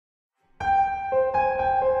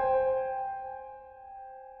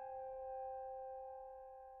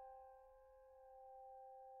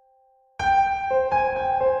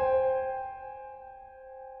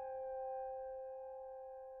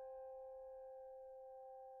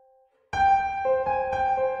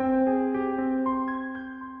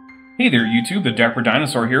Hey there YouTube, the Dapper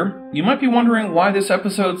Dinosaur here. You might be wondering why this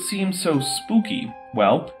episode seems so spooky.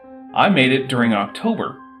 Well, I made it during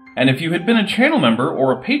October, and if you had been a channel member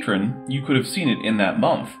or a patron, you could have seen it in that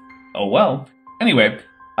month. Oh well. Anyway,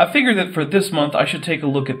 I figured that for this month I should take a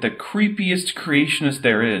look at the creepiest creationist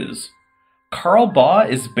there is. Carl Baugh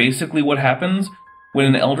is basically what happens when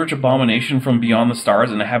an eldritch abomination from beyond the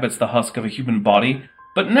stars inhabits the husk of a human body,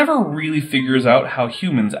 but never really figures out how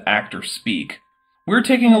humans act or speak. We're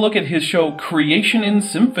taking a look at his show Creation in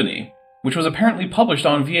Symphony, which was apparently published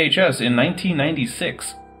on VHS in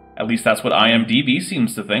 1996. At least that's what IMDb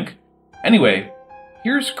seems to think. Anyway,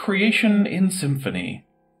 here's Creation in Symphony.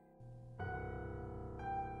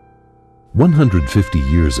 150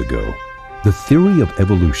 years ago, the theory of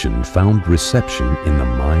evolution found reception in the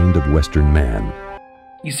mind of Western man.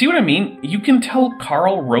 You see what I mean? You can tell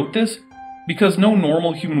Carl wrote this because no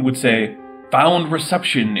normal human would say, "found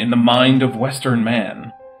reception in the mind of Western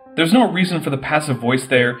man." There's no reason for the passive voice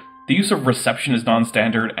there, the use of reception is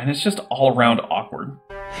non-standard, and it's just all around awkward.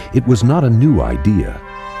 It was not a new idea.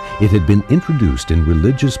 It had been introduced in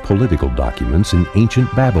religious political documents in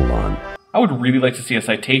ancient Babylon. I would really like to see a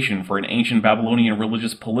citation for an ancient Babylonian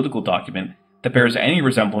religious political document that bears any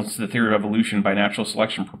resemblance to the theory of evolution by natural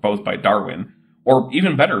selection proposed by Darwin, or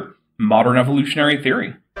even better, modern evolutionary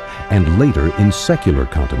theory. And later in secular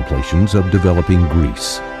contemplations of developing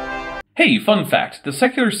Greece. Hey, fun fact, the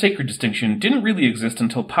secular-sacred distinction didn't really exist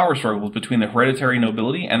until power struggles between the hereditary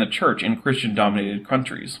nobility and the church in Christian-dominated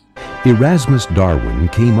countries. Erasmus Darwin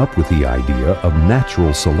came up with the idea of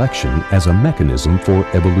natural selection as a mechanism for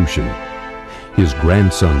evolution. His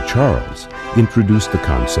grandson Charles introduced the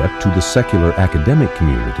concept to the secular academic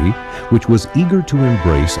community, which was eager to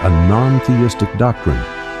embrace a non-theistic doctrine.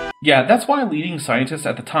 Yeah, that's why leading scientists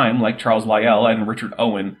at the time, like Charles Lyell and Richard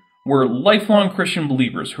Owen, were lifelong Christian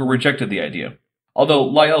believers who rejected the idea, although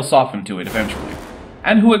Lyell softened to it eventually,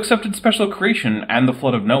 and who accepted special creation and the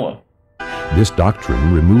flood of Noah. This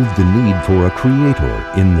doctrine removed the need for a creator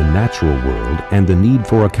in the natural world and the need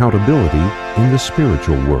for accountability in the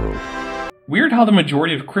spiritual world. Weird how the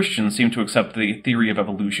majority of Christians seem to accept the theory of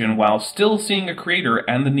evolution while still seeing a creator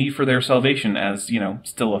and the need for their salvation as,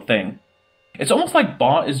 still a thing. It's almost like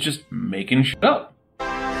Baugh is just making shit up.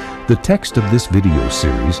 The text of this video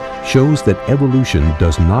series shows that evolution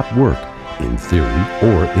does not work in theory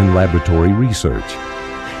or in laboratory research.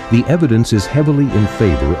 The evidence is heavily in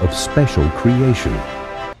favor of special creation.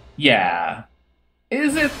 Yeah.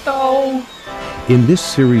 Is it though? In this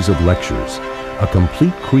series of lectures, a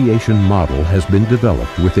complete creation model has been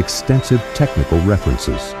developed with extensive technical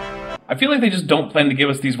references. I feel like they just don't plan to give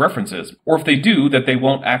us these references, or if they do, that they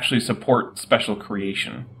won't actually support special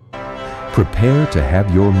creation. Prepare to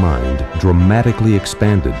have your mind dramatically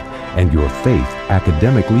expanded and your faith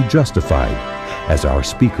academically justified as our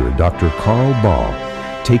speaker, Dr. Carl Baugh,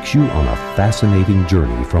 takes you on a fascinating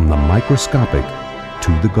journey from the microscopic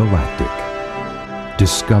to the galactic.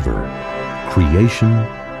 Discover Creation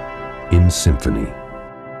in Symphony.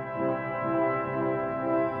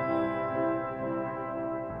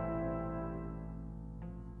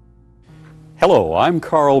 Hello, I'm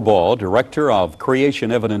Carl Baugh, Director of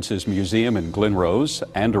Creation Evidences Museum in Glen Rose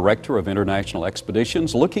and Director of International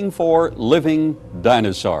Expeditions looking for living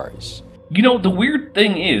dinosaurs. You know, the weird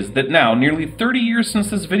thing is that now, nearly 30 years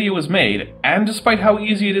since this video was made, and despite how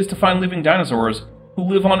easy it is to find living dinosaurs who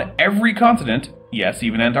live on every continent, yes,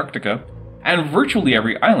 even Antarctica, and virtually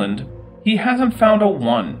every island, he hasn't found a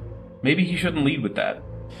one. Maybe he shouldn't lead with that.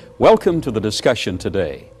 Welcome to the discussion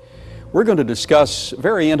today. We're going to discuss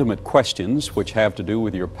very intimate questions which have to do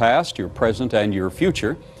with your past, your present, and your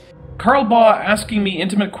future. Carl Baugh asking me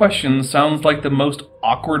intimate questions sounds like the most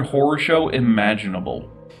awkward horror show imaginable.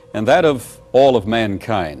 And that of all of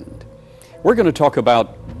mankind. We're going to talk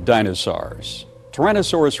about dinosaurs,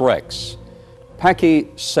 Tyrannosaurus rex,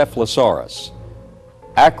 Pachycephalosaurus,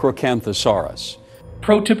 Acrocanthosaurus.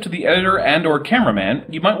 Pro tip to the editor and/or cameraman,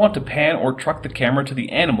 you might want to pan or truck the camera to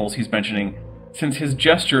the animals he's mentioning, since his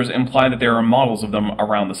gestures imply that there are models of them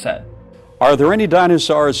around the set. Are there any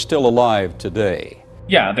dinosaurs still alive today?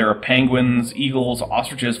 Yeah, there are penguins, eagles,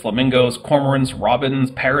 ostriches, flamingos, cormorants, robins,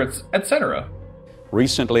 parrots, etc.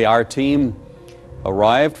 Recently, our team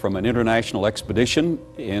arrived from an international expedition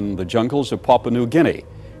in the jungles of Papua New Guinea.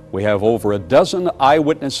 We have over a dozen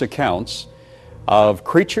eyewitness accounts of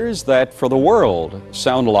creatures that for the world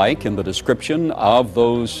sound like in the description of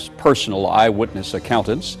those personal eyewitness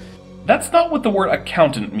accountants. That's not what the word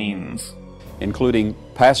accountant means. Including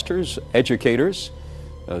pastors, educators,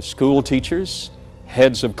 school teachers,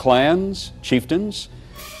 heads of clans, chieftains,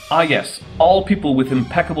 Ah yes, all people with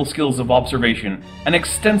impeccable skills of observation and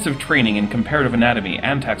extensive training in comparative anatomy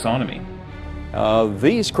and taxonomy.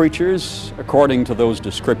 These creatures, according to those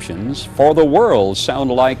descriptions, for the world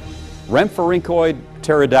sound like rhamphorhynchoid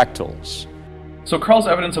pterodactyls. So Carl's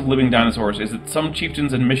evidence of living dinosaurs is that some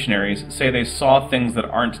chieftains and missionaries say they saw things that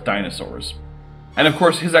aren't dinosaurs. And of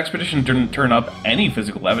course, his expedition didn't turn up any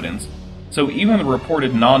physical evidence, so even the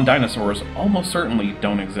reported non-dinosaurs almost certainly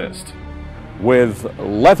don't exist. With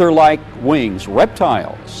leather-like wings,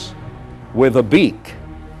 reptiles, with a beak,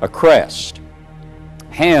 a crest,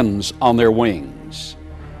 hands on their wings,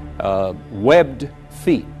 webbed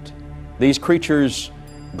feet. These creatures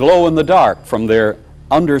glow in the dark from their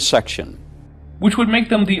undersection. Which would make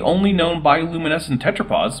them the only known bioluminescent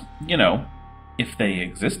tetrapods, you know, if they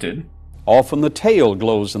existed. Often the tail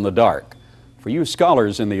glows in the dark. For you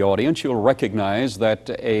scholars in the audience, you'll recognize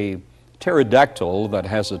that a pterodactyl that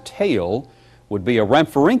has a tail would be a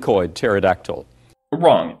rhamphorhynchoid pterodactyl.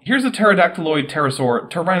 Wrong. Here's a pterodactyloid pterosaur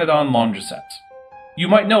Pteranodon longiceps. You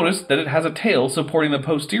might notice that it has a tail supporting the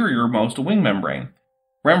posterior-most wing membrane.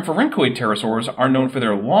 Rhamphorhynchoid pterosaurs are known for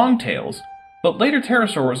their long tails, but later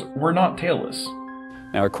pterosaurs were not tailless.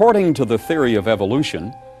 Now, according to the theory of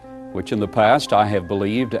evolution, which in the past I have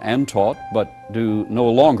believed and taught, but do no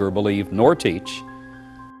longer believe nor teach.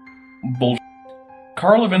 Bullshit.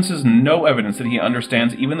 Carl evinces no evidence that he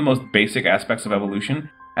understands even the most basic aspects of evolution,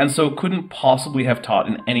 and so couldn't possibly have taught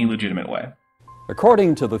in any legitimate way.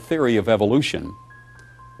 According to the theory of evolution,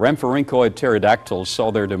 rhamphorhynchoid pterodactyls saw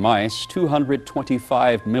their demise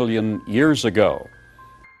 225 million years ago.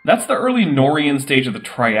 That's the early Norian stage of the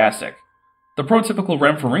Triassic. The prototypical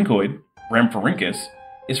rhamphorhynchoid, Rhamphorhynchus,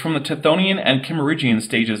 is from the Tithonian and Kimmeridgian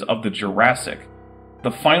stages of the Jurassic,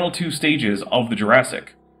 the final two stages of the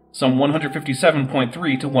Jurassic, some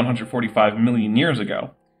 157.3 to 145 million years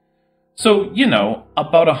ago. So, you know,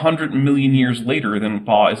 about 100 million years later than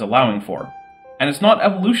Baugh is allowing for. And it's not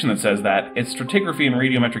evolution that says that, it's stratigraphy and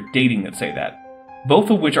radiometric dating that say that, both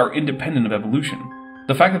of which are independent of evolution.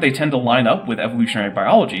 The fact that they tend to line up with evolutionary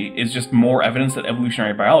biology is just more evidence that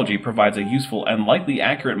evolutionary biology provides a useful and likely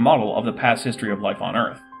accurate model of the past history of life on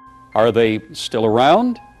Earth. Are they still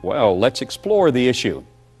around? Well, let's explore the issue.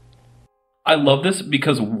 I love this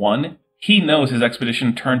because 1, he knows his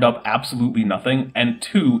expedition turned up absolutely nothing, and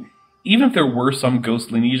 2, even if there were some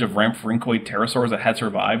ghost lineage of rhamphorhynchoid pterosaurs that had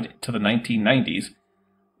survived to the 1990s,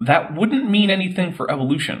 that wouldn't mean anything for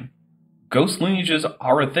evolution. Ghost lineages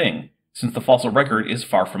are a thing, since the fossil record is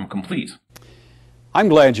far from complete. I'm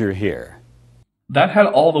glad you're here. That had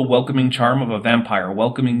all the welcoming charm of a vampire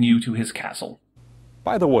welcoming you to his castle.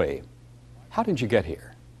 By the way, how did you get here?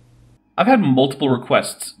 I've had multiple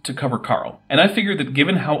requests to cover Carl, and I figured that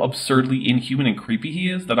given how absurdly inhuman and creepy he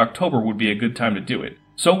is, that October would be a good time to do it.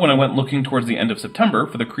 So when I went looking towards the end of September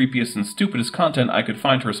for the creepiest and stupidest content I could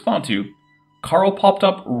find to respond to, Carl popped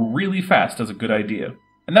up really fast as a good idea.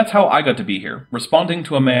 And that's how I got to be here, responding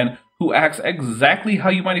to a man who acts exactly how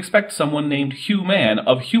you might expect someone named Hugh Mann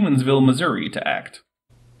of Humansville, Missouri to act.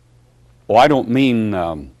 Well, I don't mean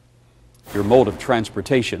your mode of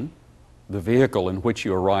transportation, the vehicle in which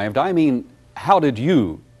you arrived. I mean, how did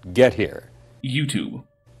you get here? YouTube.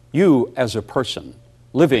 You as a person,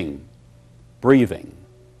 living, breathing,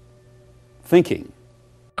 thinking.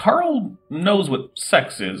 Carl knows what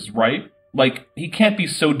sex is, right? Like, he can't be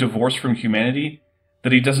so divorced from humanity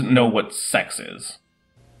that he doesn't know what sex is.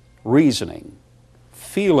 Reasoning,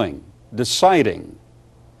 feeling, deciding,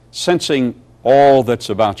 sensing all that's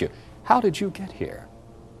about you. How did you get here?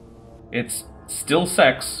 It's still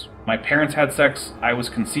sex. My parents had sex. I was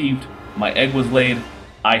conceived. My egg was laid.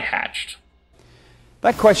 I hatched.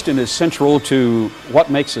 That question is central to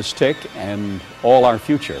what makes us tick and all our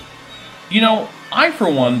future. You know, I for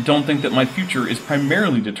one don't think that my future is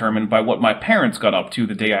primarily determined by what my parents got up to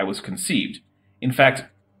the day I was conceived. In fact,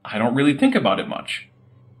 I don't really think about it much.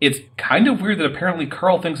 It's kind of weird that apparently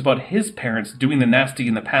Carl thinks about his parents doing the nasty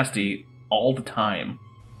and the pasty all the time.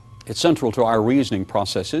 It's central to our reasoning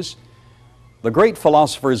processes. The great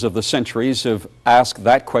philosophers of the centuries have asked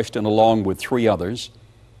that question along with 3 others.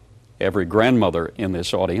 Every grandmother in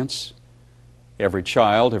this audience, every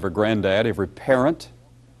child, every granddad, every parent,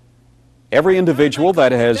 every individual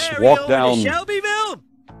that has walked down... Shelbyville?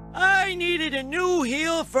 I needed a new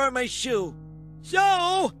heel for my shoe.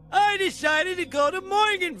 So, I decided to go to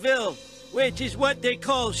Morganville, which is what they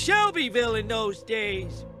call Shelbyville in those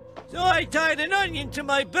days. So I tied an onion to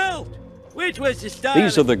my belt, which was the style.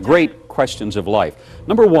 These are the great questions of life.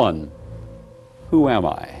 Number 1, who am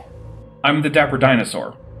I? I'm the dapper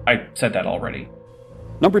dinosaur. I said that already.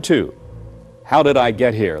 Number 2, how did I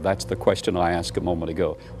get here? That's the question I asked a moment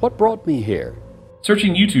ago. What brought me here?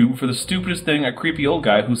 searching YouTube for the stupidest thing a creepy old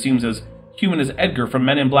guy who seems as human as Edgar from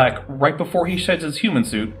Men in Black right before he sheds his human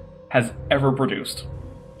suit has ever produced.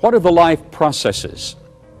 What are the life processes?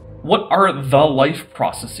 What are the life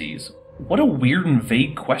processes? What a weird and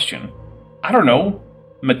vague question. I don't know.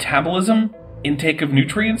 Metabolism? Intake of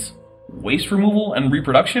nutrients? Waste removal and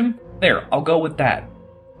reproduction? There, I'll go with that.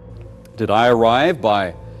 Did I arrive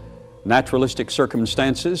by naturalistic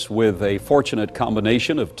circumstances with a fortunate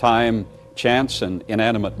combination of time, chance, and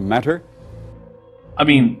inanimate matter? I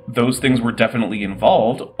mean, those things were definitely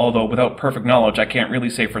involved, although without perfect knowledge I can't really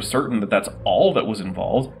say for certain that that's all that was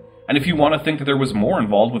involved, and if you want to think that there was more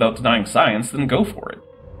involved without denying science, then go for it.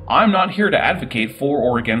 I'm not here to advocate for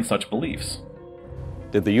or against such beliefs.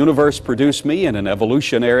 Did the universe produce me in an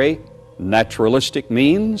evolutionary, naturalistic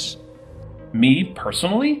means? Me,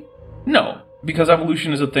 personally? No, because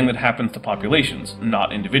evolution is a thing that happens to populations,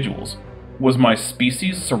 not individuals. Was my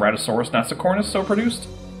species, Ceratosaurus nasicornis, so produced?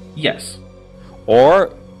 Yes.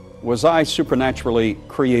 Or was I supernaturally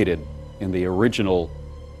created in the original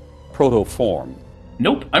protoform?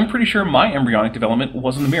 Nope, I'm pretty sure my embryonic development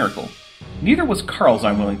wasn't a miracle. Neither was Carl's,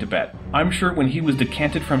 I'm willing to bet. I'm sure when he was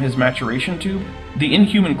decanted from his maturation tube, the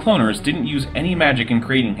inhuman cloners didn't use any magic in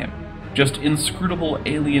creating him, just inscrutable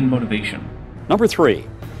alien motivation. Number 3,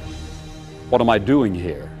 what am I doing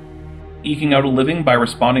here? Eking out a living by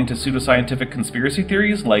responding to pseudoscientific conspiracy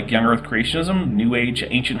theories like young Earth creationism, New Age,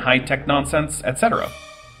 ancient high-tech nonsense, etc.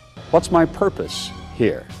 What's my purpose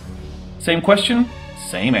here? Same question,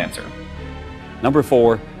 same answer. Number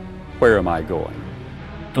 4, where am I going?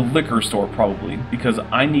 The liquor store, probably, because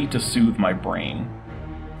I need to soothe my brain.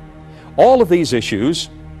 All of these issues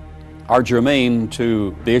are germane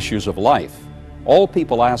to the issues of life. All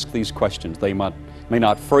people ask these questions. They may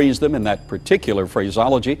not phrase them in that particular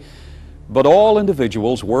phraseology, but all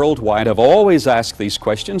individuals worldwide have always asked these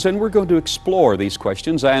questions, and we're going to explore these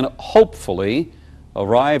questions and hopefully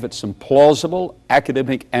arrive at some plausible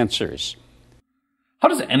academic answers. How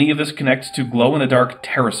does any of this connect to glow-in-the-dark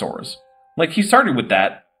pterosaurs? Like, he started with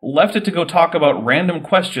that, left it to go talk about random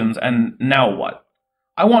questions, and now what?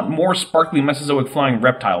 I want more sparkly Mesozoic flying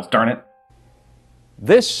reptiles, darn it.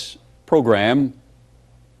 This program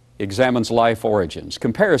examines life origins,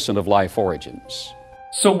 comparison of life origins.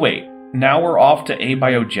 So wait, now we're off to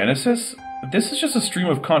abiogenesis? This is just a stream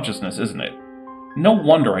of consciousness, isn't it? No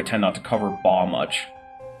wonder I tend not to cover Baugh much.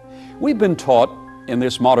 We've been taught in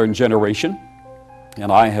this modern generation,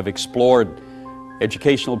 and I have explored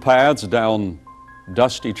educational paths down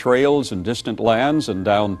dusty trails in distant lands and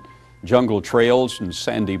down jungle trails and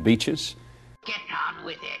sandy beaches. Get on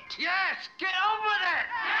with it. Yes, get on with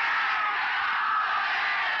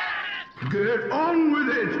it! Get on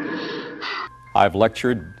with it. I've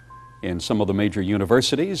lectured in some of the major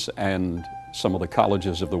universities and some of the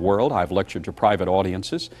colleges of the world. I've lectured to private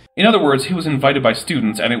audiences. In other words, he was invited by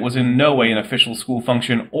students, and it was in no way an official school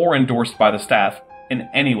function or endorsed by the staff in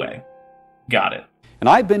any way. Got it. And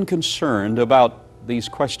I've been concerned about these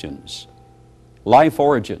questions. Life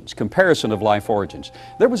origins, comparison of life origins.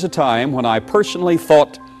 There was a time when I personally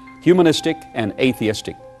thought humanistic and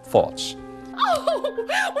atheistic thoughts. Oh,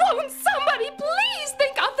 won't somebody please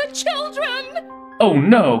think of the children? Oh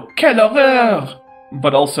no, quelle horreur!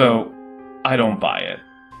 But also, I don't buy it.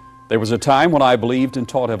 There was a time when I believed and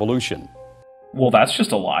taught evolution. Well, that's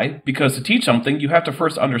just a lie, because to teach something, you have to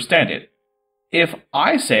first understand it. If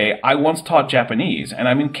I say I once taught Japanese, and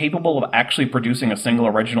I'm incapable of actually producing a single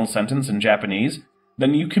original sentence in Japanese,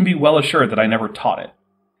 then you can be well assured that I never taught it.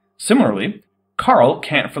 Similarly, Carl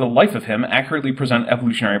can't for the life of him accurately present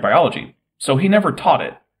evolutionary biology, so he never taught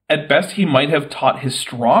it. At best, he might have taught his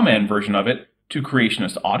strawman version of it to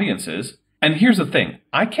creationist audiences. And here's the thing,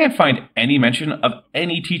 I can't find any mention of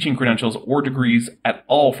any teaching credentials or degrees at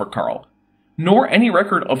all for Carl, nor any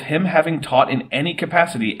record of him having taught in any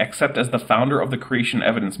capacity except as the founder of the Creation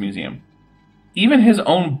Evidence Museum. Even his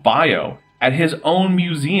own bio at his own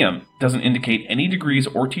museum doesn't indicate any degrees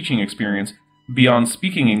or teaching experience beyond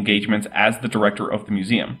speaking engagements as the director of the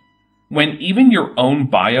museum. When even your own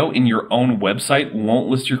bio in your own website won't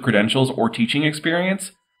list your credentials or teaching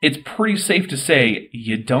experience, it's pretty safe to say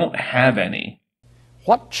you don't have any.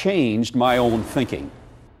 What changed my own thinking?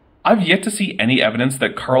 I've yet to see any evidence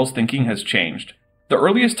that Carl's thinking has changed. The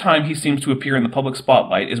earliest time he seems to appear in the public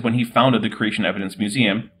spotlight is when he founded the Creation Evidence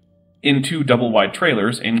Museum in 2 double-wide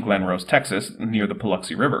trailers in Glen Rose, Texas, near the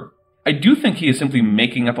Paluxy River. I do think he is simply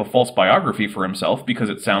making up a false biography for himself because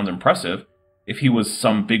it sounds impressive, if he was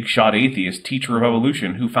some big-shot atheist teacher of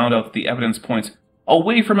evolution who found out that the evidence points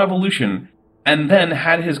away from evolution and then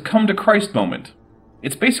had his come-to-Christ moment.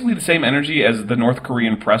 It's basically the same energy as the North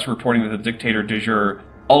Korean press reporting that the dictator de jure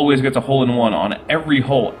always gets a hole-in-one on every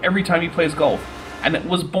hole every time he plays golf, and it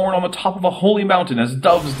was born on the top of a holy mountain as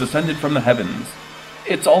doves descended from the heavens.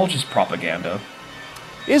 It's all just propaganda.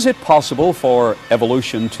 Is it possible for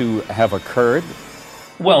evolution to have occurred?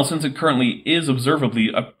 Well, since it currently is observably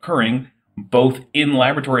occurring, both in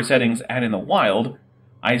laboratory settings and in the wild,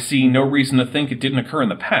 I see no reason to think it didn't occur in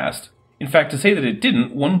the past. In fact, to say that it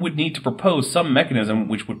didn't, one would need to propose some mechanism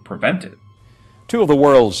which would prevent it. Two of the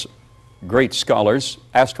world's great scholars,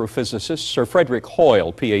 astrophysicist Sir Frederick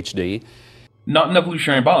Hoyle, Ph.D., not an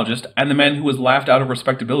evolutionary biologist, and the man who was laughed out of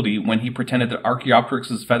respectability when he pretended that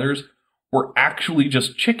Archaeopteryx's feathers were actually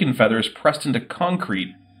just chicken feathers pressed into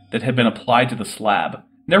concrete that had been applied to the slab.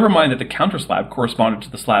 Never mind that the counterslab corresponded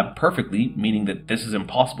to the slab perfectly, meaning that this is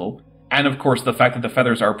impossible, and of course the fact that the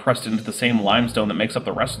feathers are pressed into the same limestone that makes up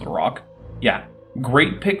the rest of the rock. Yeah,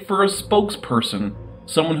 great pick for a spokesperson,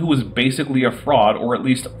 someone who was basically a fraud, or at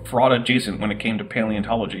least fraud adjacent when it came to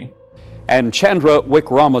paleontology. And Chandra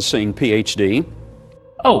Wickramasinghe, Ph.D.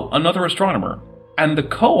 Oh, another astronomer, and the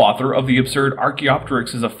co-author of the absurd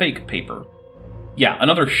Archaeopteryx is a fake paper. Yeah,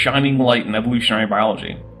 another shining light in evolutionary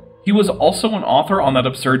biology. He was also an author on that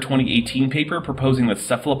absurd 2018 paper proposing that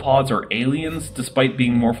cephalopods are aliens despite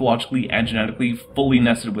being morphologically and genetically fully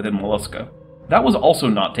nested within mollusca. That was also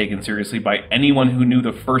not taken seriously by anyone who knew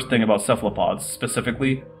the first thing about cephalopods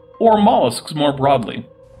specifically, or mollusks more broadly.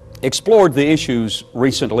 Explored the issues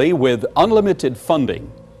recently with unlimited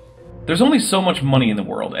funding. There's only so much money in the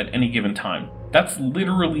world at any given time. That's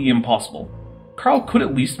literally impossible. Carl could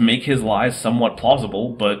at least make his lies somewhat plausible,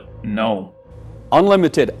 but no.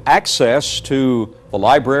 Unlimited access to the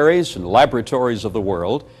libraries and laboratories of the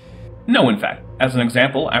world. No, in fact. As an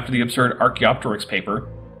example, after the absurd Archaeopteryx paper,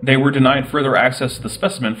 they were denied further access to the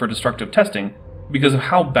specimen for destructive testing because of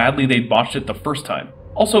how badly they'd botched it the first time.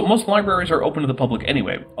 Also, most libraries are open to the public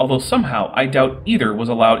anyway, although somehow I doubt either was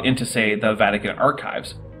allowed into, say, the Vatican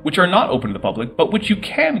archives, which are not open to the public, but which you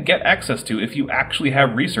can get access to if you actually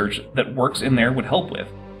have research that works in there would help with.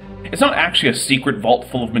 It's not actually a secret vault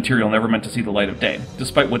full of material never meant to see the light of day,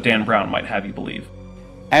 despite what Dan Brown might have you believe.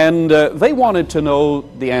 And they wanted to know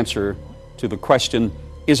the answer to the question,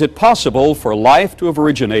 is it possible for life to have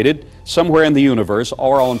originated somewhere in the universe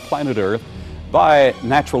or on planet Earth by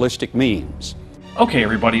naturalistic means? Okay,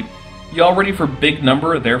 everybody, y'all ready for big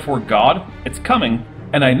number, therefore God? It's coming,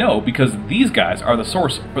 and I know because these guys are the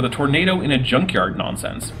source for the tornado in a junkyard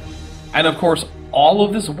nonsense. And of course, all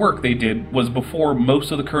of this work they did was before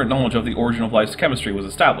most of the current knowledge of the origin of life's chemistry was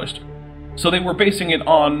established. So they were basing it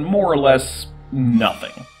on more or less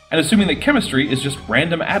nothing, and assuming that chemistry is just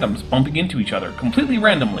random atoms bumping into each other completely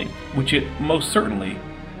randomly, which it most certainly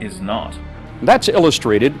is not. That's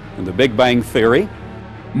illustrated in the Big Bang Theory.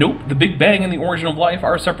 Nope, the Big Bang and the origin of life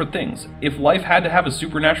are separate things. If life had to have a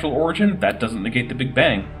supernatural origin, that doesn't negate the Big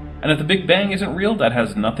Bang. And if the Big Bang isn't real, that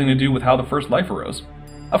has nothing to do with how the first life arose.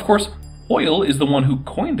 Of course, Hoyle is the one who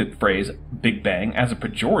coined the phrase Big Bang as a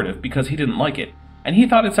pejorative because he didn't like it, and he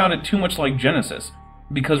thought it sounded too much like Genesis.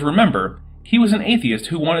 Because remember, he was an atheist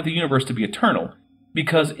who wanted the universe to be eternal,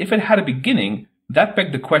 because if it had a beginning, that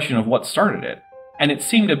begged the question of what started it. And it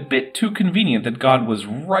seemed a bit too convenient that God was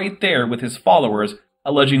right there with his followers,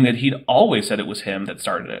 alleging that he'd always said it was him that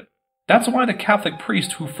started it. That's why the Catholic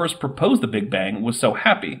priest who first proposed the Big Bang was so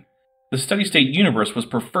happy. The steady-state universe was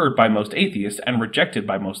preferred by most atheists and rejected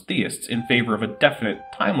by most theists in favor of a definite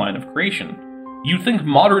timeline of creation. You'd think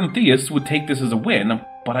modern theists would take this as a win,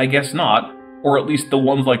 but I guess not, or at least the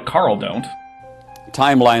ones like Carl don't.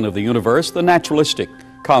 Timeline of the universe, the naturalistic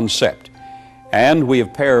concept. And we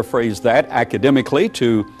have paraphrased that academically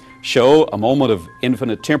to show a moment of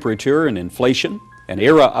infinite temperature and inflation, an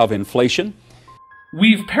era of inflation.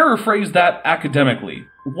 We've paraphrased that academically.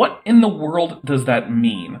 What in the world does that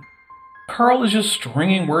mean? Carl is just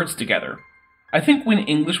stringing words together. I think when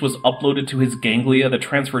English was uploaded to his ganglia, the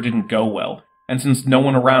transfer didn't go well, and since no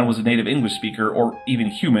one around was a native English speaker, or even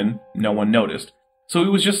human, no one noticed. So he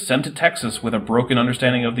was just sent to Texas with a broken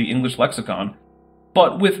understanding of the English lexicon,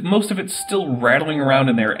 but with most of it still rattling around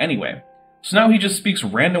in there anyway. So now he just speaks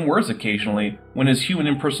random words occasionally when his human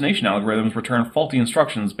impersonation algorithms return faulty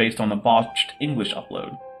instructions based on the botched English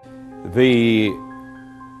upload. The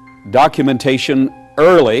documentation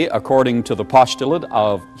early, according to the postulate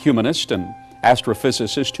of humanists and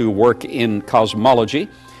astrophysicists who work in cosmology,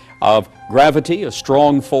 of gravity, a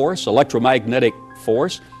strong force, electromagnetic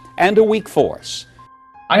force, and a weak force.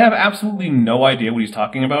 I have absolutely no idea what he's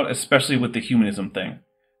talking about, especially with the humanism thing.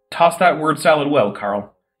 Toss that word salad well,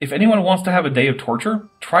 Carl. If anyone wants to have a day of torture,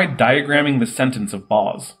 try diagramming the sentence of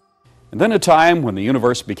Baugh's. And then a time when the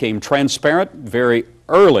universe became transparent very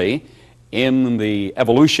early in the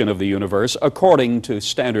evolution of the universe according to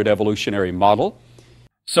standard evolutionary model.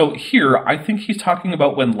 So here, I think he's talking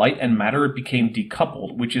about when light and matter became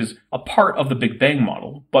decoupled, which is a part of the Big Bang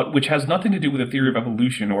model, but which has nothing to do with the theory of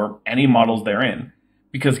evolution or any models therein.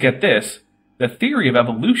 Because get this, the theory of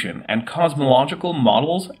evolution and cosmological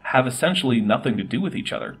models have essentially nothing to do with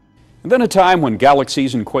each other. And then a time when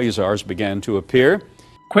galaxies and quasars began to appear.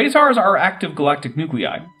 Quasars are active galactic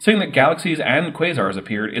nuclei. Saying that galaxies and quasars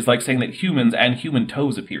appeared is like saying that humans and human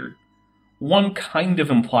toes appeared. One kind of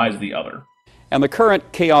implies the other. And the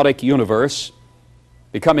current chaotic universe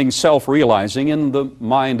becoming self-realizing in the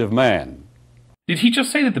mind of man. Did he just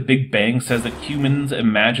say that the Big Bang says that humans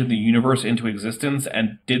imagined the universe into existence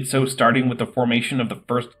and did so starting with the formation of the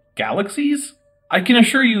first galaxies? I can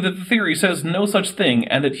assure you that the theory says no such thing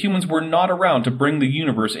and that humans were not around to bring the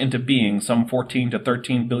universe into being some 14 to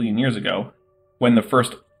 13 billion years ago, when the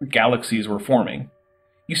first galaxies were forming.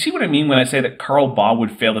 You see what I mean when I say that Carl Baugh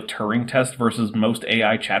would fail the Turing test versus most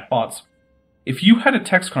AI chatbots? If you had a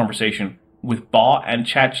text conversation with Baugh and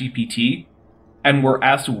ChatGPT and were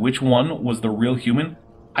asked which one was the real human,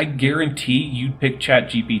 I guarantee you'd pick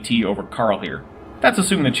ChatGPT over Carl here. That's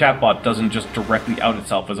assuming the chatbot doesn't just directly out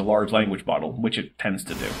itself as a large language model, which it tends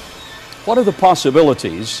to do. What are the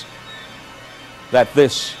possibilities that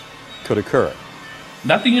this could occur?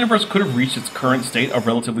 That the universe could have reached its current state of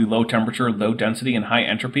relatively low temperature, low density, and high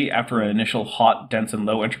entropy after an initial hot, dense, and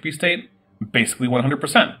low entropy state? Basically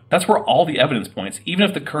 100%. That's where all the evidence points, even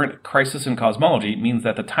if the current crisis in cosmology means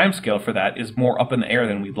that the timescale for that is more up in the air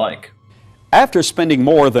than we'd like. After spending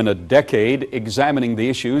more than a decade examining the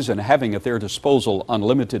issues and having at their disposal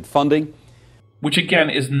unlimited funding, which again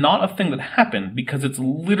is not a thing that happened because it's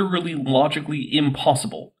literally logically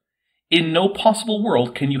impossible. In no possible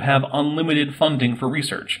world can you have unlimited funding for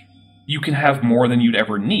research. You can have more than you'd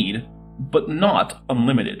ever need, but not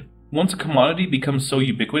unlimited. Once a commodity becomes so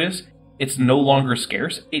ubiquitous, it's no longer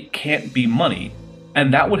scarce, it can't be money,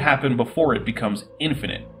 and that would happen before it becomes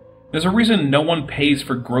infinite. There's a reason no one pays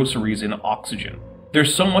for groceries in oxygen.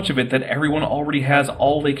 There's so much of it that everyone already has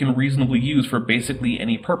all they can reasonably use for basically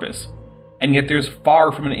any purpose. And yet there's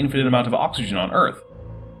far from an infinite amount of oxygen on Earth.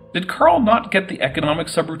 Did Carl not get the economic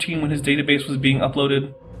subroutine when his database was being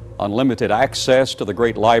uploaded? Unlimited access to the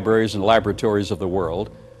great libraries and laboratories of the world.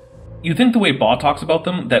 You think the way Baugh talks about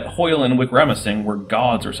them, that Hoyle and Wickramasinghe were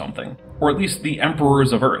gods or something, or at least the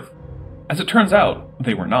emperors of Earth. As it turns out,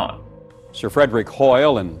 they were not. Sir Frederick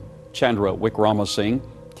Hoyle and Chandra Wickramasinghe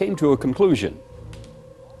came to a conclusion.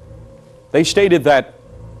 They stated that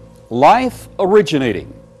life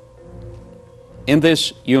originating in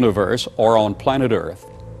this universe or on planet Earth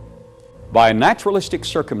by naturalistic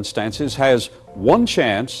circumstances has one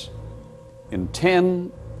chance in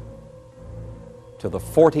 10 to the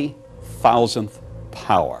 40,000th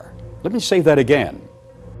power. Let me say that again.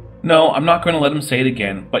 No, I'm not going to let him say it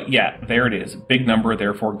again, but yeah, there it is. Big number,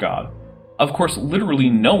 therefore God. Of course, literally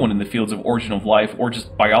no one in the fields of origin of life, or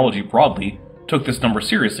just biology broadly, took this number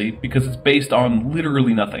seriously because it's based on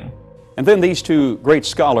literally nothing. And then these two great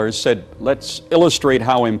scholars said, let's illustrate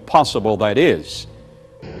how impossible that is.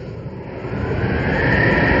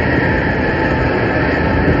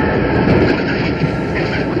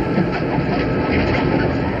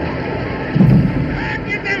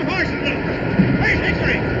 Get them horses up! Where's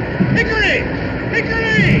Hickory? Hickory!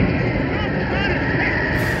 Hickory!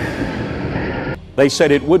 They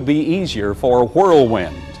said it would be easier for a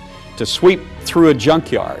whirlwind to sweep through a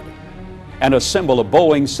junkyard and assemble a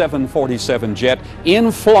Boeing 747 jet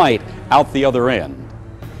in flight out the other end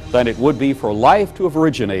than it would be for life to have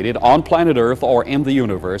originated on planet Earth or in the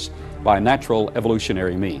universe by natural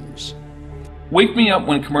evolutionary means. Wake me up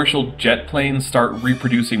when commercial jet planes start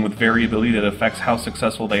reproducing with variability that affects how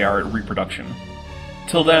successful they are at reproduction.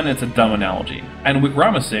 Till then, it's a dumb analogy, and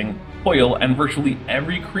Wickramasinghe, Hoyle, and virtually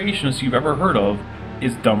every creationist you've ever heard of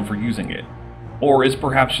is dumb for using it. Or is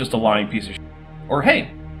perhaps just a lying piece of shit. Or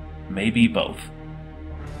hey, maybe both.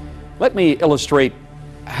 Let me illustrate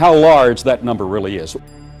how large that number really is.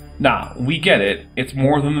 Nah, we get it. It's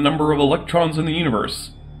more than the number of electrons in the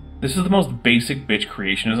universe. This is the most basic bitch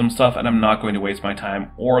creationism stuff, and I'm not going to waste my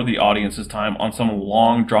time or the audience's time on some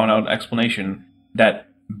long drawn-out explanation that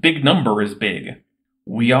big number is big.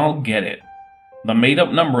 We all get it. The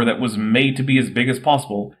made-up number that was made to be as big as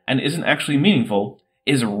possible and isn't actually meaningful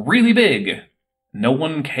is really big. No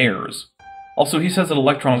one cares. Also, he says that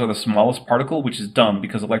electrons are the smallest particle, which is dumb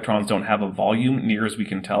because electrons don't have a volume near as we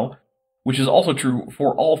can tell, which is also true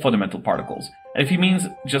for all fundamental particles. And if he means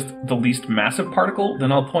just the least massive particle,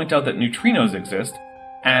 then I'll point out that neutrinos exist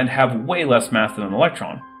and have way less mass than an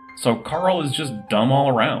electron. So Carl is just dumb all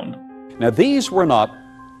around. Now, these were not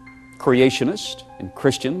creationists and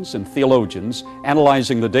Christians and theologians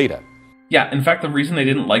analyzing the data. Yeah, in fact, the reason they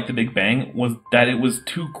didn't like the Big Bang was that it was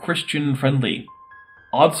too Christian-friendly.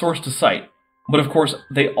 Odd source to cite. But of course,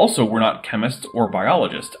 they also were not chemists or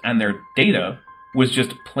biologists, and their data was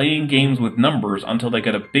just playing games with numbers until they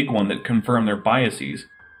got a big one that confirmed their biases,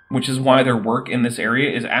 which is why their work in this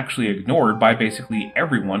area is actually ignored by basically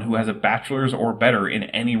everyone who has a bachelor's or better in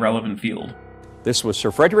any relevant field. This was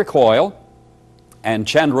Sir Frederick Hoyle and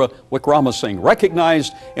Chandra Wickramasinghe,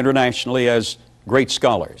 recognized internationally as great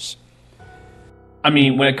scholars. I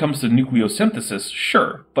mean, when it comes to nucleosynthesis,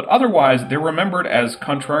 sure, but otherwise they're remembered as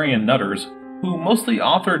contrarian nutters who mostly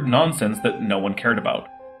authored nonsense that no one cared about,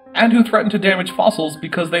 and who threatened to damage fossils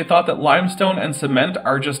because they thought that limestone and cement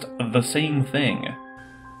are just the same thing.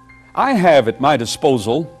 I have at my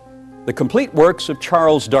disposal the complete works of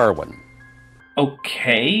Charles Darwin.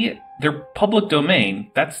 Okay, they're public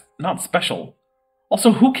domain. That's not special.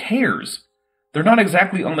 Also, who cares? They're not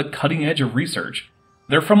exactly on the cutting edge of research.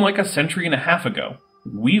 They're from like a century and a half ago.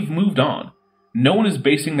 We've moved on. No one is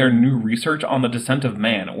basing their new research on the descent of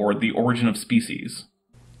man or the origin of species.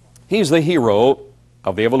 He's the hero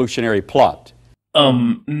of the evolutionary plot.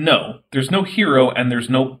 No. There's no hero and there's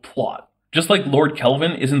no plot. Just like Lord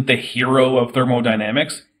Kelvin isn't the hero of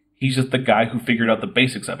thermodynamics, he's just the guy who figured out the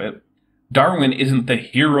basics of it. Darwin isn't the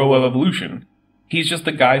hero of evolution. He's just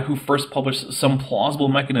the guy who first published some plausible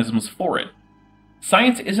mechanisms for it.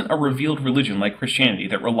 Science isn't a revealed religion like Christianity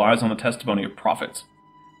that relies on the testimony of prophets.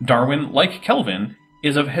 Darwin, like Kelvin,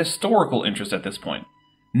 is of historical interest at this point.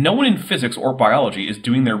 No one in physics or biology is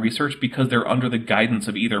doing their research because they're under the guidance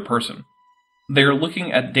of either person. They are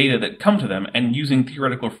looking at data that come to them and using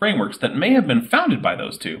theoretical frameworks that may have been founded by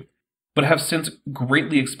those two, but have since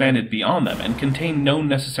greatly expanded beyond them and contain no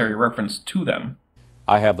necessary reference to them.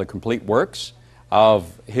 I have the complete works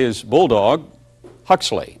of his bulldog,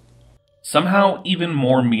 Huxley. Somehow even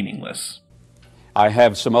more meaningless. I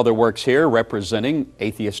have some other works here representing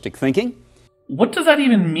atheistic thinking. What does that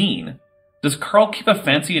even mean? Does Carl keep a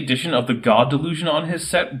fancy edition of the God Delusion on his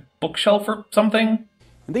set bookshelf or something?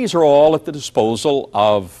 And these are all at the disposal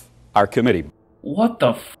of our committee. What the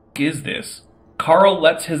f*** is this? Carl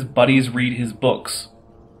lets his buddies read his books.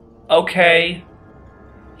 Okay.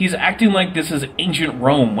 He's acting like this is ancient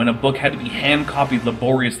Rome when a book had to be hand-copied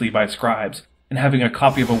laboriously by scribes, and having a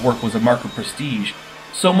copy of a work was a mark of prestige,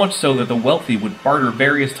 so much so that the wealthy would barter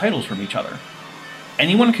various titles from each other.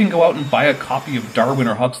 Anyone can go out and buy a copy of Darwin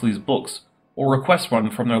or Huxley's books, or request one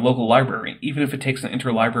from their local library, even if it takes an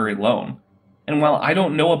interlibrary loan. And while I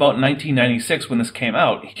don't know about 1996 when this came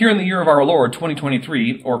out, here in the year of our Lord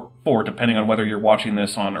 2023, or 4 depending on whether you're watching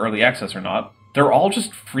this on early access or not, they're all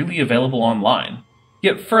just freely available online.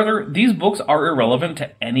 Yet further, these books are irrelevant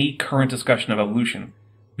to any current discussion of evolution,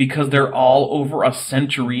 because they're all over a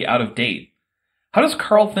century out of date. How does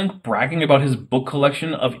Carl think bragging about his book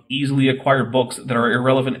collection of easily acquired books that are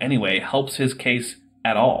irrelevant anyway helps his case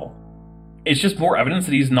at all? It's just more evidence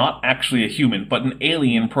that he's not actually a human, but an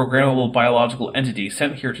alien programmable biological entity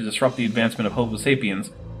sent here to disrupt the advancement of Homo sapiens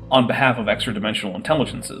on behalf of extra-dimensional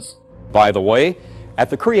intelligences. By the way, at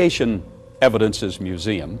the Creation Evidences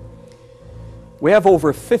Museum, we have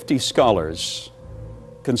over 50 scholars,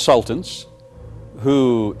 consultants,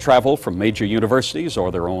 who travel from major universities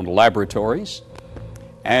or their own laboratories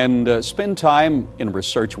and spend time in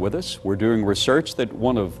research with us. We're doing research that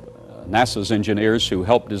one of NASA's engineers who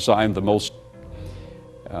helped design the most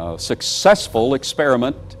successful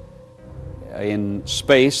experiment in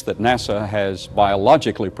space that NASA has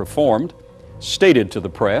biologically performed, stated to the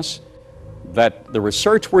press that the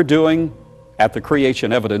research we're doing at the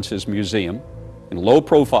Creation Evidences Museum in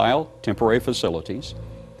low-profile temporary facilities.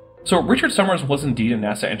 So Richard Summers was indeed a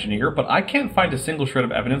NASA engineer, but I can't find a single shred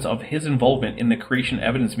of evidence of his involvement in the Creation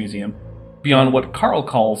Evidence Museum beyond what Carl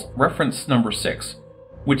calls reference number 6,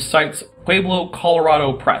 which cites Pueblo,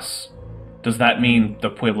 Colorado Press. Does that mean the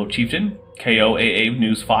Pueblo Chieftain, KOAA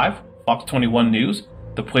News 5, Fox 21 News,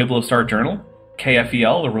 the Pueblo Star Journal,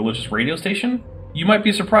 KFEL, the religious radio station? You might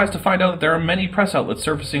be surprised to find out that there are many press outlets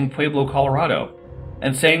surfacing Pueblo, Colorado,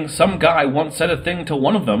 and saying some guy once said a thing to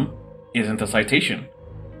one of them isn't a citation.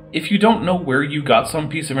 If you don't know where you got some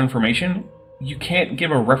piece of information, you can't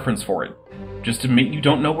give a reference for it. Just admit you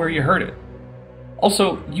don't know where you heard it.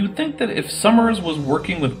 Also, you'd think that if Summers was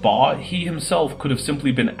working with Baugh, he himself could have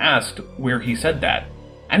simply been asked where he said that,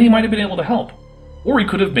 and he might have been able to help. Or he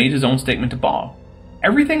could have made his own statement to Baugh.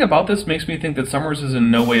 Everything about this makes me think that Summers is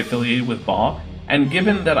in no way affiliated with Baugh, and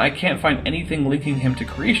given that I can't find anything linking him to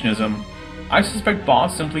creationism, I suspect Baugh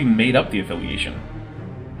simply made up the affiliation.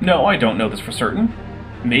 No, I don't know this for certain.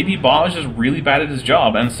 Maybe Baugh is just really bad at his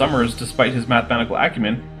job, and Summers, despite his mathematical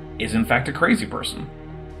acumen, is in fact a crazy person.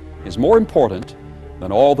 Is more important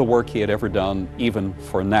than all the work he had ever done, even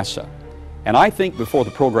for NASA. And I think before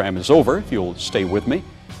the program is over, if you'll stay with me,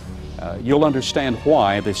 you'll understand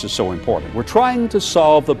why this is so important. We're trying to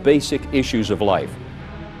solve the basic issues of life.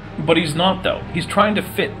 But he's not, though. He's trying to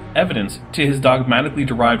fit evidence to his dogmatically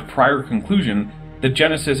derived prior conclusion that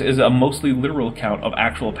Genesis is a mostly literal account of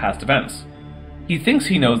actual past events. He thinks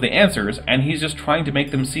he knows the answers, and he's just trying to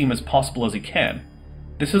make them seem as possible as he can.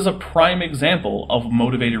 This is a prime example of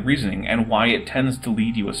motivated reasoning and why it tends to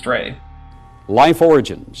lead you astray. Life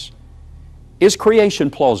origins. Is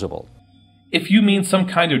creation plausible? If you mean some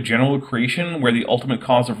kind of general creation where the ultimate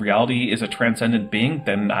cause of reality is a transcendent being,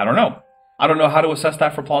 then I don't know. I don't know how to assess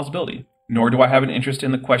that for plausibility, nor do I have an interest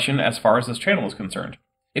in the question as far as this channel is concerned.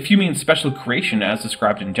 If you mean special creation as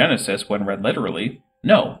described in Genesis when read literally,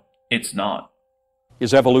 no, it's not.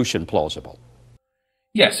 Is evolution plausible?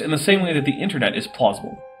 Yes, in the same way that the internet is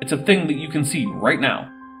plausible. It's a thing that you can see right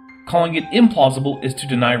now. Calling it implausible is to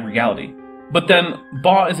deny reality. But then,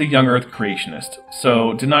 Baugh is a young Earth creationist,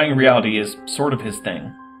 so denying reality is sort of his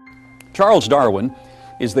thing. Charles Darwin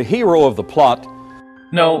is the hero of the plot.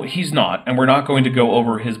 No, he's not, and we're not going to go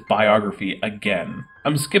over his biography again.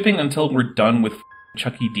 I'm skipping until we're done with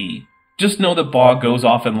Chucky D. Just know that Baugh goes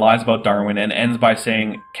off and lies about Darwin and ends by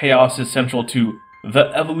saying chaos is central to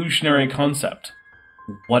the evolutionary concept.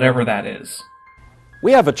 Whatever that is.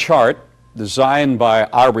 We have a chart designed by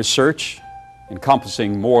our research,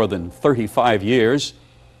 encompassing more than 35 years.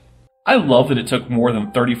 I love that it took more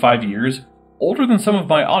than 35 years, older than some of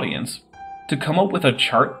my audience, to come up with a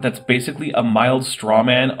chart that's basically a mild straw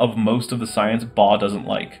man of most of the science Baugh doesn't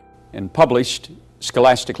like. And published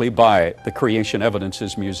scholastically by the Creation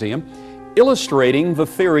Evidences Museum, illustrating the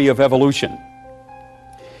theory of evolution.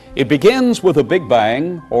 It begins with a Big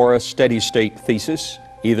Bang or a steady state thesis.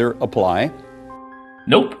 Either apply.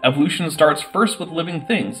 Nope, evolution starts first with living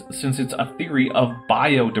things, since it's a theory of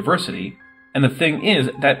biodiversity. And the thing is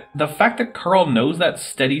that the fact that Carl knows that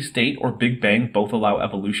steady state or Big Bang both allow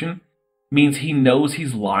evolution means he knows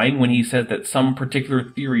he's lying when he says that some particular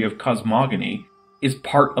theory of cosmogony is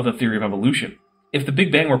part of the theory of evolution. If the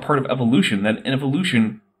Big Bang were part of evolution, then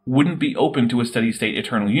evolution wouldn't be open to a steady state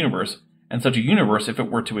eternal universe, and such a universe, if it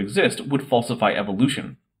were to exist, would falsify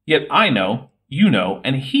evolution. Yet I know, you know,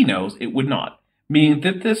 and he knows it would not, meaning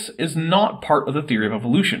that this is not part of the theory of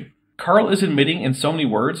evolution. Carl is admitting in so many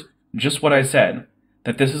words just what I said,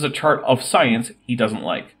 that this is a chart of science he doesn't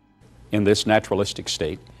like. In this naturalistic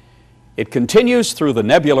state, it continues through the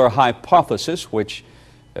nebular hypothesis, which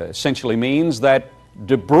essentially means that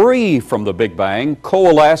debris from the Big Bang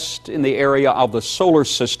coalesced in the area of the solar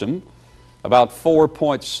system about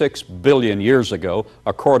 4.6 billion years ago,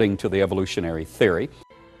 according to the evolutionary theory.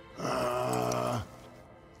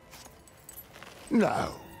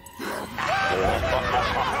 No.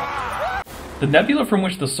 The nebula from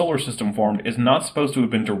which the solar system formed is not supposed to have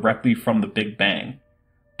been directly from the Big Bang.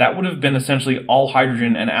 That would have been essentially all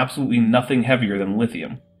hydrogen and absolutely nothing heavier than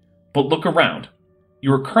lithium. But look around.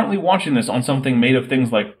 You are currently watching this on something made of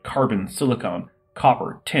things like carbon, silicon,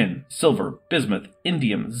 copper, tin, silver, bismuth,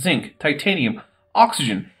 indium, zinc, titanium,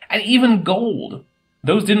 oxygen, and even gold.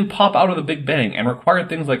 Those didn't pop out of the Big Bang and required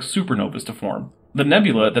things like supernovas to form. The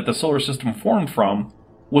nebula that the solar system formed from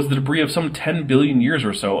was the debris of some 10 billion years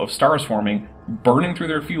or so of stars forming, burning through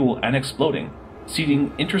their fuel and exploding,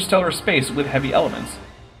 seeding interstellar space with heavy elements.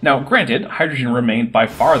 Now, granted, hydrogen remained by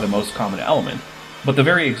far the most common element, but the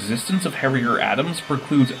very existence of heavier atoms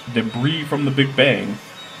precludes debris from the Big Bang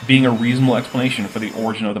being a reasonable explanation for the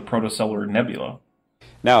origin of the protostellar nebula.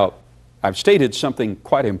 Now, I've stated something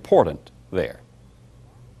quite important there.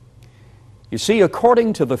 You see,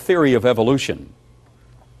 according to the theory of evolution,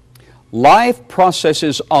 life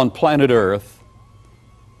processes on planet Earth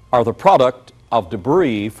are the product of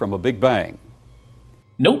debris from a Big Bang.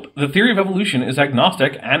 Nope, the theory of evolution is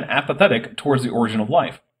agnostic and apathetic towards the origin of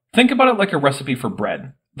life. Think about it like a recipe for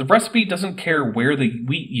bread. The recipe doesn't care where the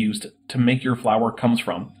wheat used to make your flour comes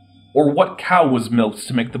from, or what cow was milked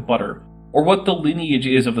to make the butter, or what the lineage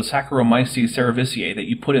is of the Saccharomyces cerevisiae that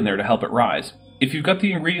you put in there to help it rise. If you've got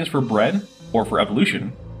the ingredients for bread, or for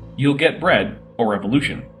evolution, you'll get bread or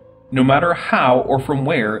evolution, no matter how or from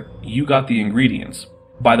where you got the ingredients.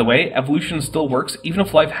 By the way, evolution still works even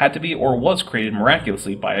if life had to be or was created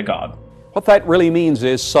miraculously by a god. What that really means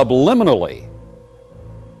is subliminally,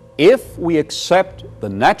 if we accept the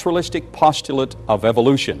naturalistic postulate of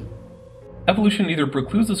evolution, evolution neither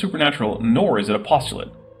precludes the supernatural nor is it a postulate,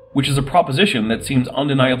 which is a proposition that seems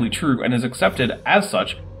undeniably true and is accepted as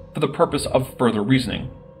such for the purpose of further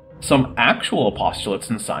reasoning. Some actual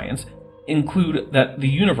postulates in science include that the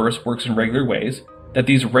universe works in regular ways, that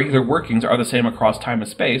these regular workings are the same across time and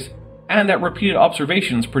space, and that repeated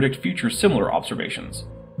observations predict future similar observations.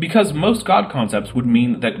 Because most God concepts would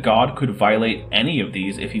mean that God could violate any of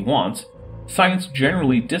these if he wants, science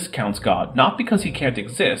generally discounts God not because he can't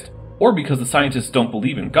exist, or because the scientists don't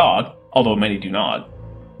believe in God, although many do not,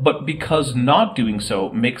 but because not doing so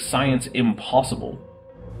makes science impossible.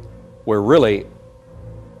 We're really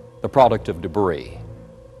the product of debris.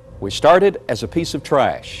 We started as a piece of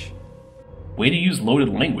trash. Way to use loaded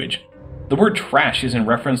language. The word trash is in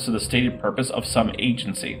reference to the stated purpose of some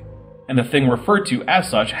agency, and the thing referred to as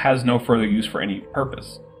such has no further use for any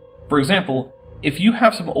purpose. For example, if you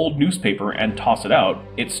have some old newspaper and toss it out,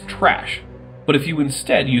 it's trash. But if you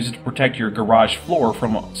instead use it to protect your garage floor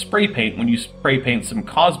from spray paint when you spray paint some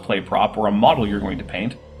cosplay prop or a model you're going to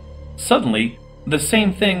paint, suddenly, the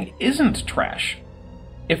same thing isn't trash.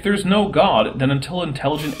 If there's no God, then until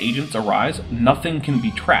intelligent agents arise, nothing can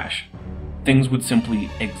be trash. Things would simply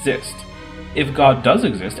exist. If God does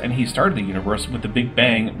exist and he started the universe with the Big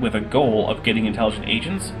Bang with a goal of getting intelligent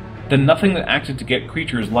agents, then nothing that acted to get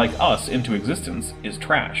creatures like us into existence is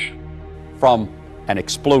trash. From an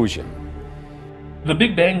explosion. The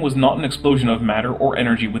Big Bang was not an explosion of matter or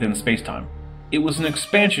energy within spacetime. It was an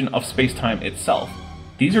expansion of spacetime itself.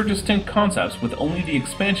 These are distinct concepts with only the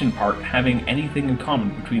expansion part having anything in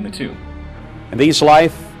common between the two. And these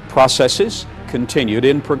life processes continued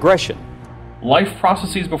in progression. Life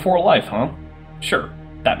processes before life, huh? Sure,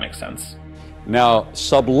 that makes sense. Now,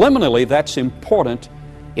 subliminally, that's important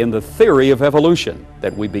in the theory of evolution,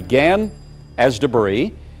 that we began as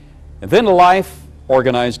debris, and then life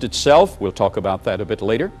organized itself. We'll talk about that a bit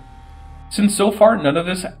later. Since so far none of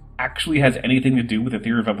this actually has anything to do with the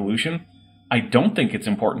theory of evolution, I don't think it's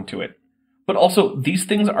important to it. But also, these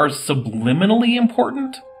things are subliminally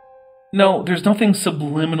important? No, there's nothing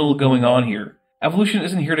subliminal going on here. Evolution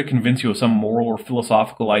isn't here to convince you of some moral or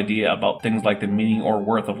philosophical idea about things like the meaning or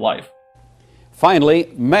worth of life.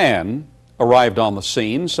 Finally, man arrived on the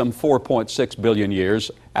scene some 4.6 billion years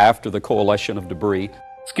after the coalescence of debris.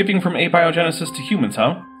 Skipping from abiogenesis to humans,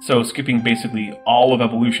 huh? So skipping basically all of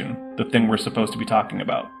evolution, the thing we're supposed to be talking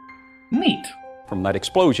about. Neat. From that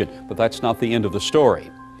explosion, but that's not the end of the story.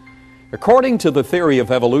 According to the theory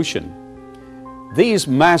of evolution, these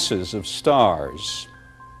masses of stars,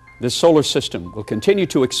 this solar system, will continue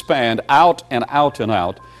to expand out and out and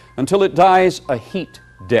out until it dies a heat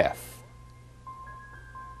death.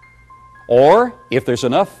 Or, if there's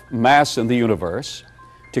enough mass in the universe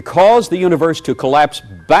to cause the universe to collapse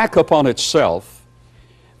back upon itself,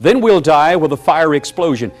 then we'll die with a fiery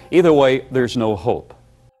explosion. Either way, there's no hope.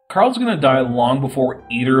 Carl's going to die long before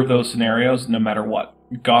either of those scenarios, no matter what,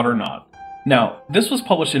 God or not. Now, this was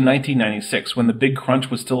published in 1996 when the Big Crunch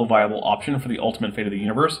was still a viable option for the ultimate fate of the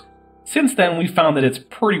universe. Since then, we found that it's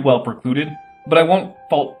pretty well precluded, but I won't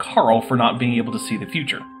fault Carl for not being able to see the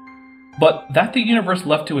future. But that the universe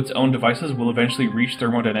left to its own devices will eventually reach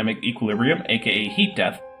thermodynamic equilibrium, aka heat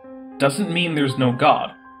death, doesn't mean there's no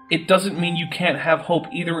God. It doesn't mean you can't have hope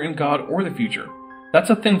either in God or the future. That's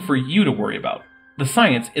a thing for you to worry about. The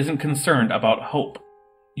science isn't concerned about hope.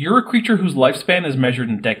 You're a creature whose lifespan is measured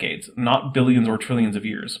in decades, not billions or trillions of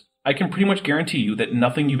years. I can pretty much guarantee you that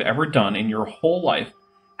nothing you've ever done in your whole life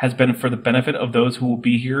has been for the benefit of those who will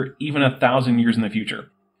be here even 1,000 years in the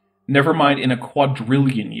future. Never mind in a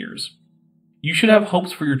quadrillion years. You should have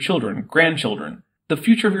hopes for your children, grandchildren, the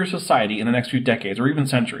future of your society in the next few decades or even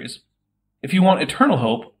centuries. If you want eternal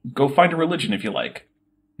hope, go find a religion if you like.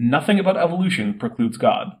 Nothing about evolution precludes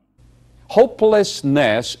God.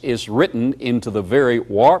 Hopelessness is written into the very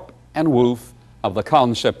warp and woof of the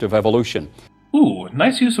concept of evolution. Ooh,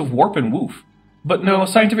 nice use of warp and woof. But no,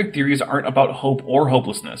 scientific theories aren't about hope or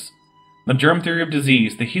hopelessness. The germ theory of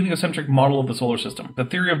disease, the heliocentric model of the solar system, the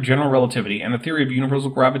theory of general relativity, and the theory of universal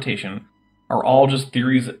gravitation are all just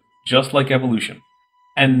theories just like evolution.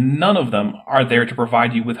 And none of them are there to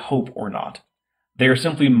provide you with hope or not. They are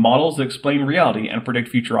simply models that explain reality and predict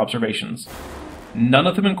future observations. None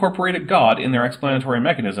of them incorporate a God in their explanatory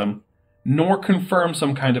mechanism, nor confirm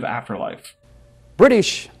some kind of afterlife.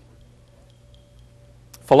 British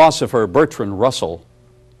philosopher Bertrand Russell.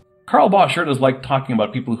 Carl Baugh sure does like talking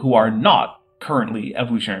about people who are not currently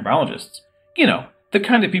evolutionary biologists. You know, the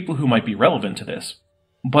kind of people who might be relevant to this.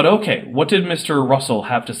 But okay, what did Mr. Russell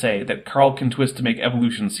have to say that Carl can twist to make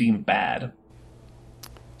evolution seem bad?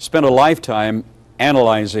 Spent a lifetime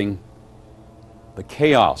analyzing the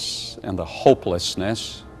chaos and the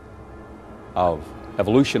hopelessness of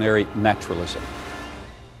evolutionary naturalism.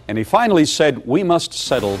 And he finally said, we must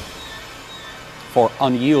settle for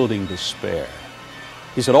unyielding despair.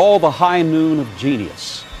 He said, all the high noon of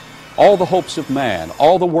genius, all the hopes of man,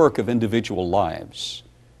 all the work of individual lives,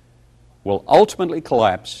 will ultimately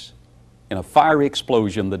collapse in a fiery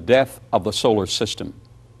explosion, the death of the solar system.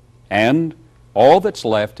 And all that's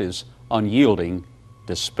left is unyielding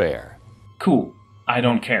despair. Cool. I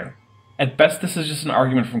don't care. At best, this is just an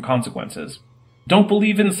argument from consequences. Don't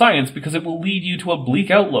believe in science because it will lead you to a bleak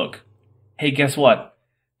outlook. Hey, guess what?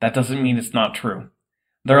 That doesn't mean it's not true.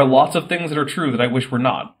 There are lots of things that are true that I wish were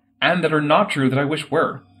not, and that are not true that I wish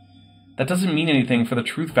were. That doesn't mean anything for the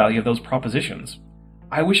truth value of those propositions.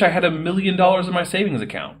 I wish I had $1 million in my savings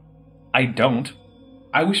account. I don't.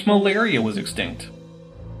 I wish malaria was extinct.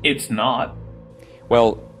 It's not.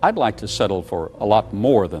 Well, I'd like to settle for a lot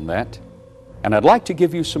more than that, and I'd like to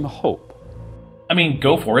give you some hope. I mean,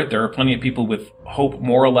 go for it. There are plenty of people with hope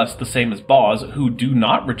more or less the same as Baugh's who do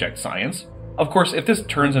not reject science. Of course, if this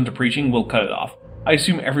turns into preaching, we'll cut it off. I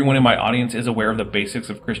assume everyone in my audience is aware of the basics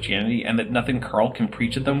of Christianity and that nothing Carl can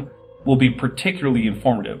preach at them will be particularly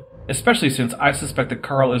informative, especially since I suspect that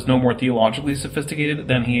Carl is no more theologically sophisticated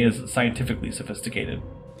than he is scientifically sophisticated.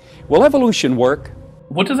 Will evolution work?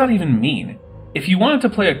 What does that even mean? If you wanted to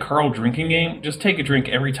play a Carl drinking game, just take a drink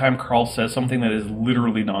every time Carl says something that is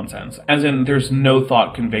literally nonsense. As in, there's no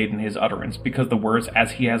thought conveyed in his utterance, because the words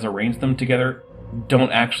as he has arranged them together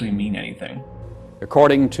don't actually mean anything.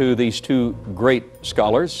 According to these two great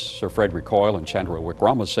scholars, Sir Frederick Coyle and Chandra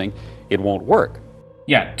Wickramasinghe, it won't work.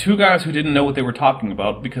 Yeah, two guys who didn't know what they were talking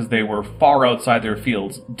about because they were far outside their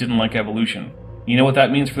fields didn't like evolution. You know what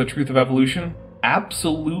that means for the truth of evolution?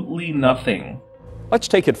 Absolutely nothing. Let's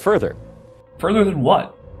take it further. Further than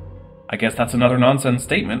what? I guess that's another nonsense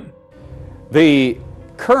statement. The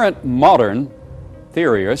current modern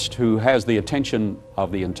theorist who has the attention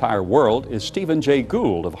of the entire world is Stephen Jay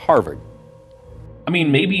Gould of Harvard. I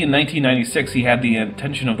mean, maybe in 1996 he had the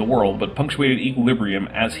attention of the world, but punctuated equilibrium,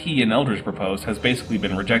 as he and Eldridge proposed, has basically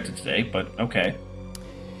been rejected today, but okay.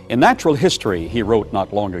 In Natural History, he wrote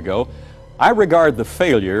not long ago, I regard the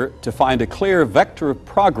failure to find a clear vector of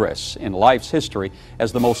progress in life's history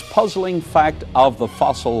as the most puzzling fact of the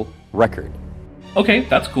fossil record. Okay,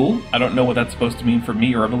 that's cool. I don't know what that's supposed to mean for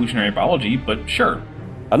me or evolutionary biology, but sure.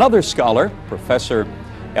 Another scholar, Professor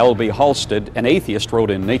L.B. Halstead, an atheist, wrote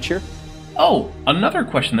in Nature, Oh, another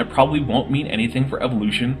question that probably won't mean anything for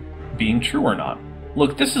evolution being true or not.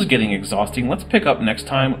 Look, this is getting exhausting. Let's pick up next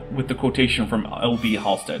time with the quotation from L.B.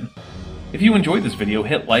 Halstead. If you enjoyed this video,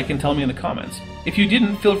 hit like and tell me in the comments. If you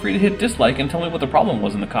didn't, feel free to hit dislike and tell me what the problem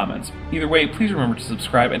was in the comments. Either way, please remember to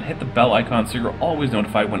subscribe and hit the bell icon so you're always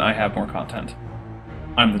notified when I have more content.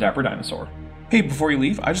 I'm the Dapper Dinosaur. Hey, before you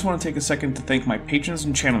leave, I just want to take a second to thank my patrons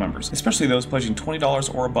and channel members, especially those pledging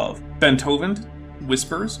 $20 or above. Ben Tovand,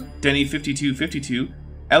 Whispers, Denny5252,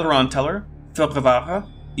 Elron Teller, Philip Rivara,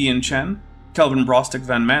 Ian Chen, Kelvin Brostick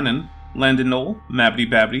Van Manen, Landon Knoll, Mabbity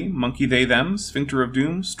Babbity, Monkey They Them, Sphincter of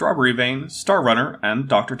Doom, Strawberry Vein, Star Runner, and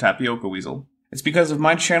Dr. Tapioca Weasel. It's because of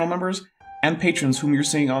my channel members and patrons whom you're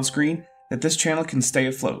seeing on screen that this channel can stay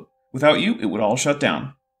afloat. Without you, it would all shut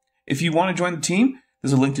down. If you want to join the team,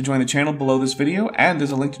 there's a link to join the channel below this video, and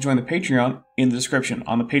there's a link to join the Patreon in the description.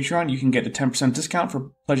 On the Patreon, you can get a 10% discount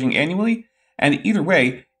for pledging annually, and either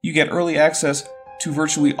way, you get early access to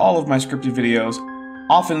virtually all of my scripted videos,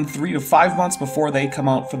 often 3 to 5 months before they come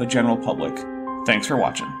out for the general public. Thanks for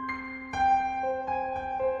watching.